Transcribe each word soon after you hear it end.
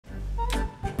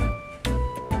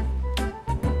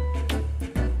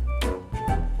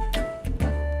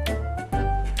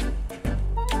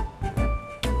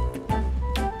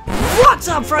What's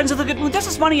up, friends of the good mood? This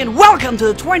is Manni and welcome to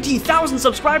the 20,000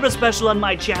 subscriber special on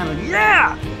my channel.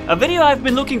 Yeah! A video I've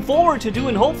been looking forward to do,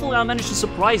 and hopefully I'll manage to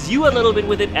surprise you a little bit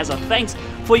with it as a thanks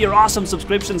for your awesome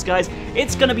subscriptions, guys.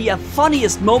 It's gonna be a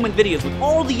funniest moment videos with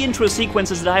all the intro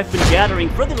sequences that I've been gathering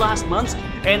for the last months,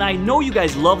 and I know you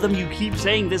guys love them. You keep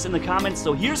saying this in the comments,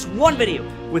 so here's one video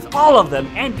with all of them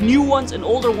and new ones and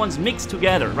older ones mixed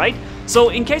together, right? So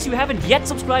in case you haven't yet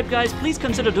subscribed, guys, please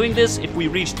consider doing this. If we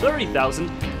reach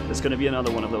 30,000, there's gonna be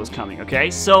another one of those coming,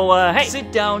 okay? So, hey,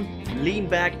 sit down, lean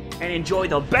back, and enjoy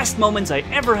the best moments I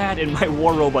ever had in my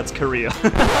War Robots career.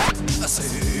 I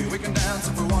say we can dance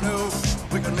if we want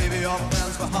to. We can leave your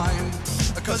friends behind.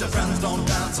 Because your friends don't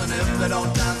dance, and if they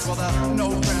don't dance, well, they're no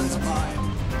friends of mine.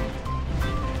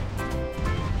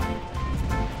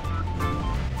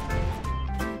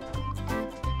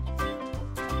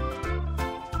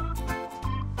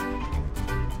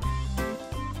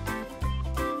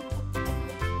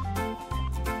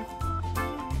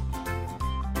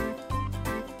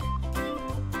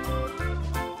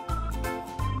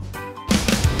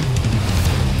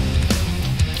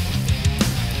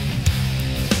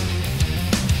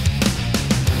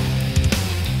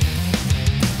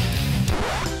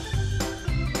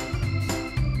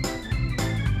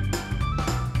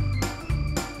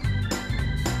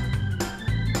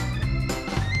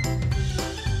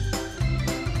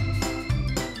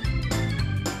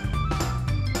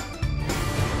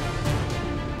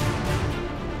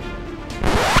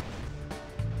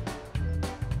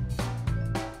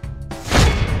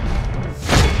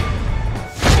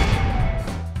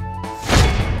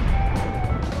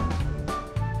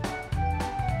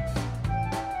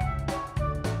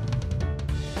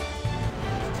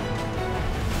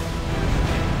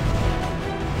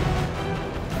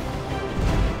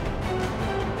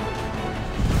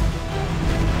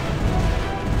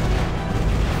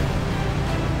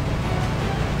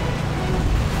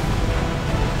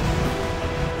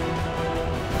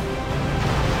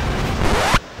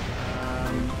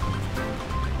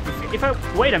 If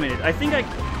I wait a minute, I think I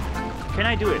can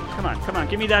I do it? Come on,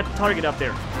 give me that target up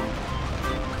there.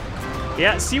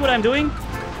 Yeah, see what I'm doing?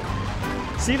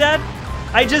 See that?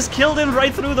 I just killed him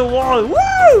right through the wall.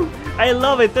 Woo! I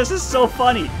love it. This is so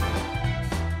funny.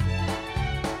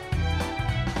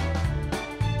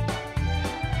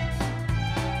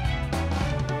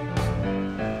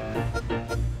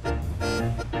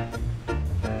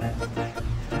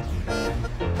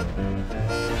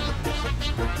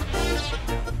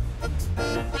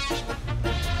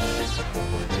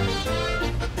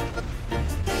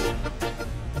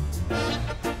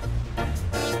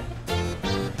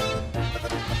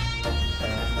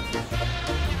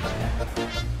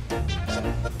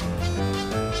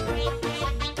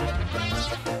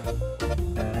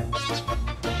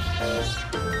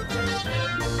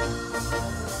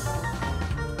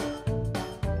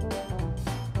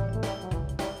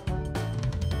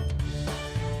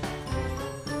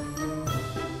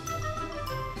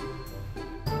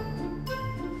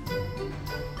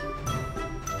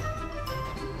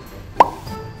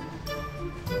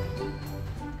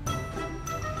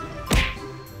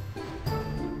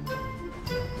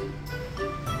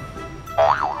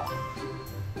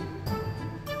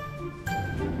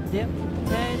 Dip,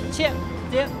 potato chip,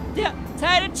 dip, dip,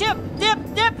 potato chip, dip,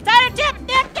 dip, potato chip,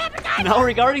 dip, dip, potato. Now,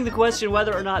 regarding the question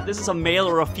whether or not this is a male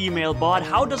or a female bot,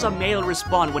 how does a male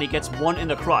respond when he gets one in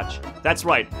the crotch? That's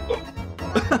right.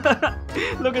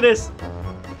 Look at this.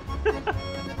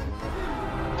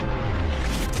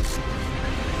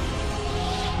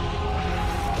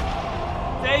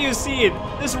 There you see it.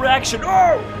 This reaction.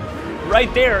 Oh!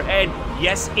 Right there. And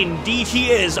yes, indeed, he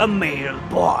is a male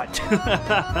bot.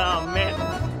 Oh,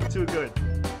 man. Too good.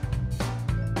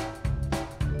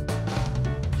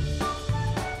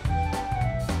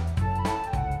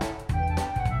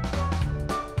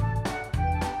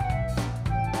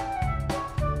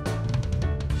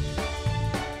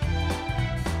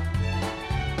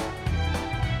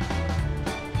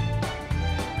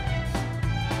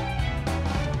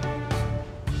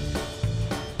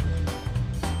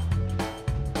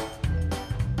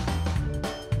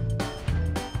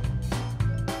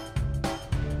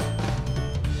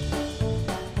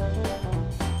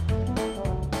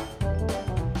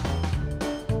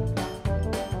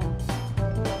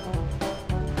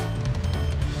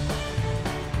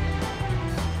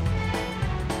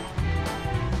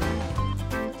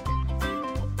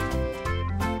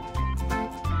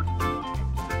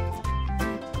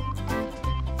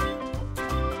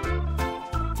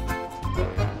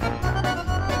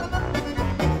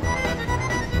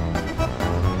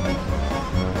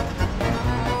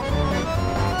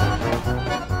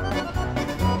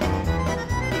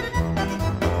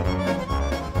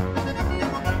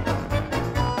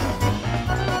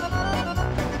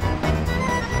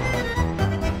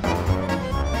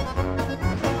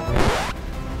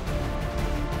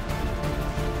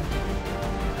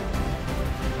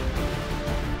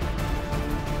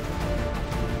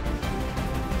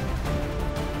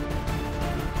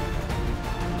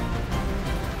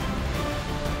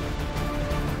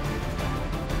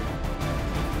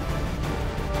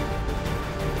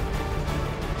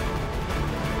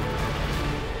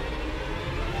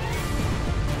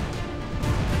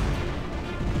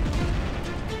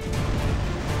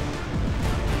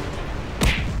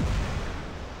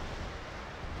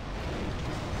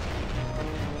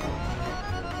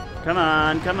 Come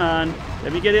on, come on.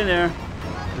 Let me get in there.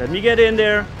 Let me get in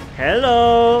there.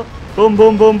 Hello. Boom,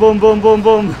 boom, boom, boom, boom, boom,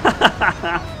 boom.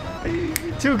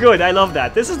 Too good. I love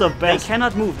that. This is the best. They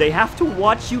cannot move. They have to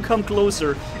watch you come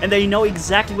closer, and they know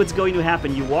exactly what's going to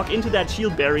happen. You walk into that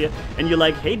shield barrier, and you're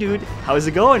like, hey, dude, how's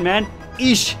it going, man?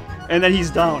 Eesh. And then he's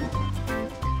down.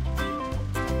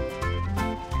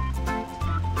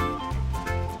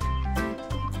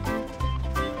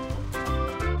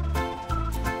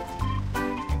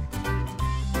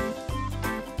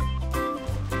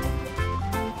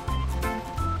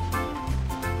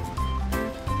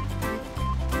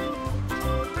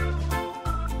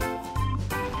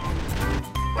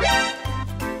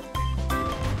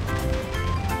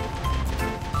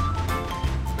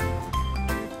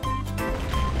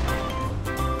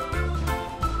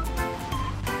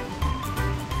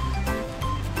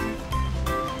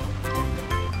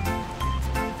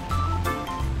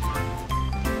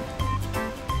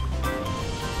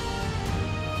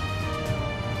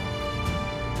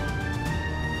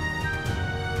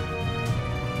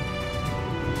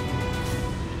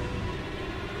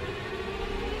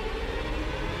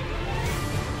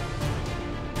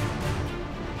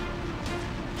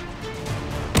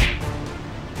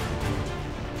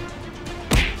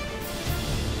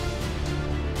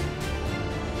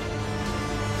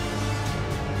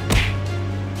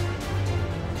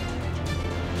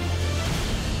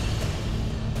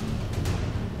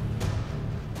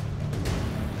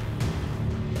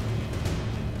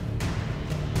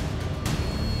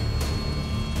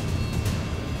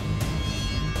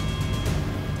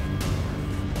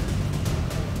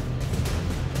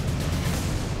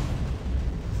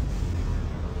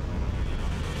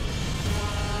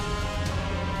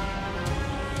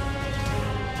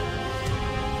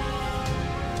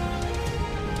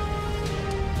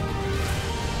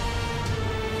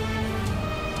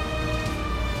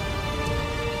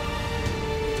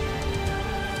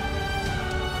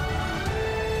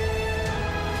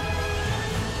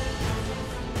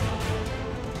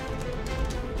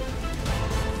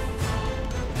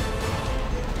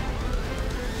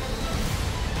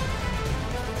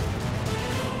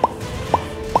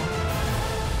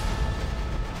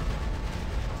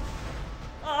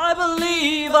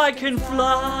 I can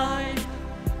fly.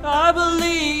 I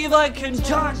believe I can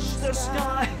touch the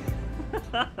sky.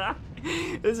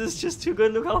 This is just too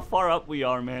good. Look how far up we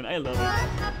are, man. I love it.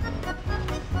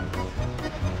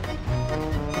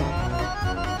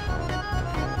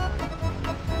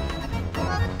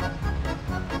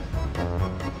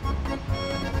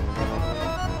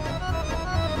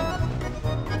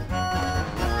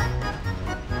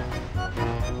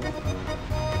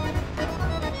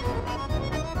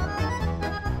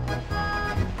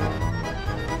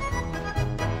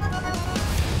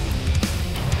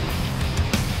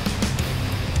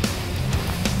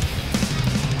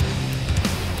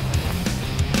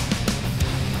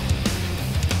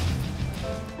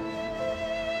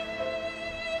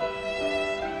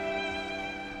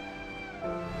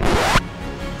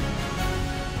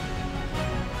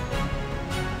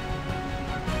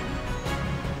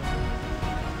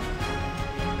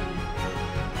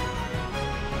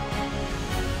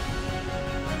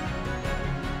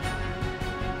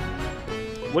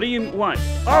 What do you want?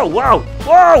 Oh, wow!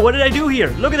 Whoa! What did I do here?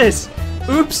 Look at this!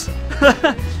 Oops!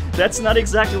 That's not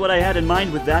exactly what I had in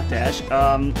mind with that dash.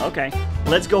 Okay.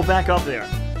 Let's go back up there.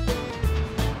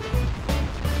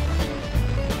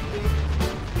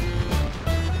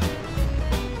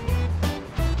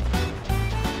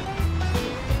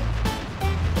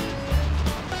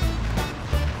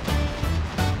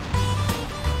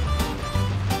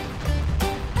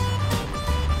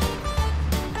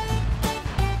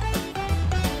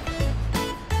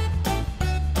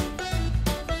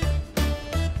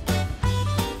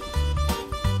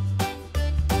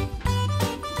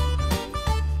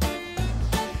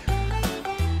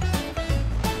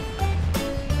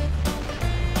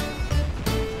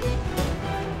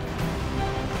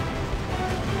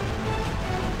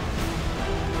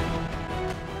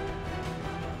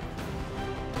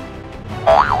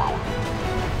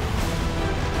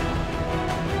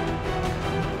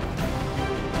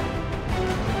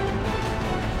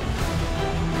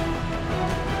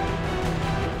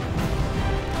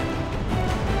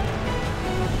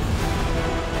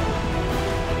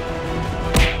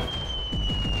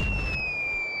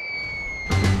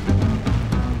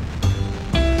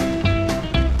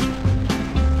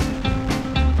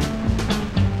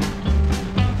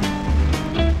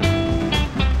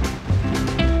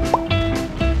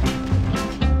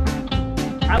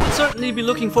 Certainly be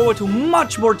looking forward to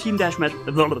much more team dash match.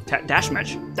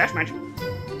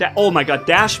 Oh my god,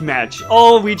 dash match.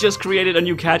 Oh, we just created a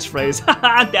new catchphrase.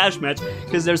 Dash match,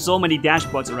 because there's so many dash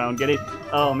bots around. Get it?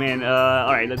 Oh man,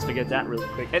 alright, let's forget that real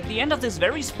quick. At the end of this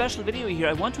very special video here,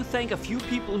 I want to thank a few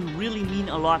people who really mean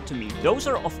a lot to me. Those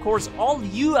are, of course, all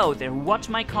you out there who watch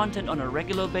my content on a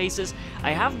regular basis.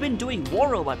 I have been doing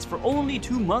War Robots for only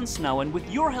 2 months now, and with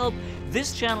your help,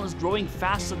 this channel is growing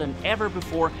faster than ever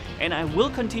before, and I will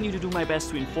continue to do my best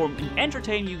to inform and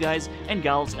entertain you guys and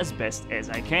gals as best as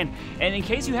I can. And in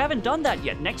case you haven't done that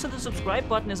yet, next to the subscribe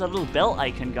button is a little bell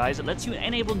icon, guys. It lets you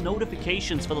enable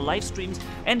notifications for the live streams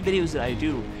and videos that I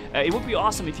do. It would be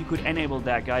awesome if you could enable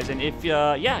that, guys. And if,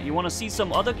 yeah, you want to see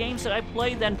some other games that I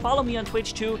play, then follow me on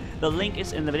Twitch too. The link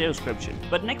is in the video description.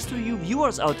 But next to you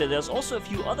viewers out there, there's also a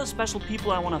few other special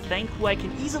people I want to thank who I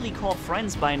can easily call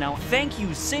friends by now. Thank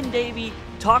you, Sin Davy,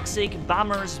 Toxic,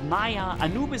 Bummers, Maya,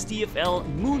 Anubis DFL,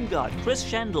 Moongod, Chris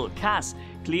Shandel, Cass,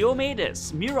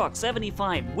 Cleomedes,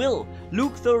 Mirok75, Will,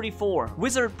 Luke34,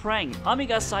 Wizard Prang,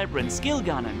 Omega Cybrin,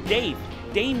 Skillgunner, Dave,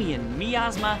 Damien,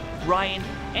 Miasma, Brian,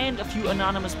 and a few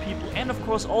anonymous people, and of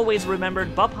course always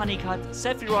remembered Bob Honeycutt,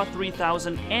 Sephiroth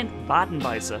 3000, and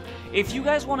Badenweiser. If you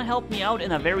guys want to help me out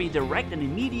in a very direct and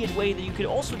immediate way, then you could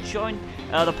also join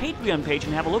the Patreon page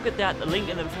and have a look at that, the link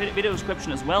in the video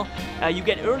description as well. You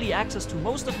get early access to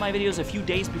most of my videos a few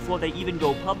days before they even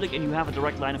go public, and you have a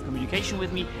direct line of communication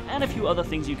with me, and a few other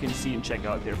things you can see and check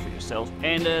out there for yourself.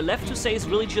 And left to say is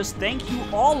really just thank you,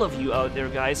 all of you out there,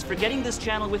 guys, for getting this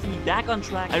channel with me back on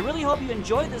track. I really hope you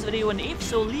enjoyed this video, and if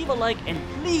so, leave a like and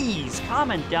please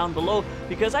comment down below,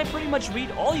 because I pretty much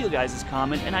read all you guys'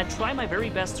 comments and I try my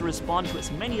very best to respond to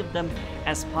as many of them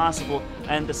as possible,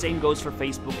 and the same goes for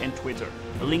Facebook and Twitter.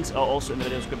 The links are also in the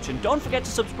video description. Don't forget to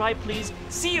subscribe, please.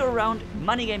 See you around.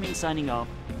 Manni-Gaming signing off.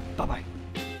 Bye-bye.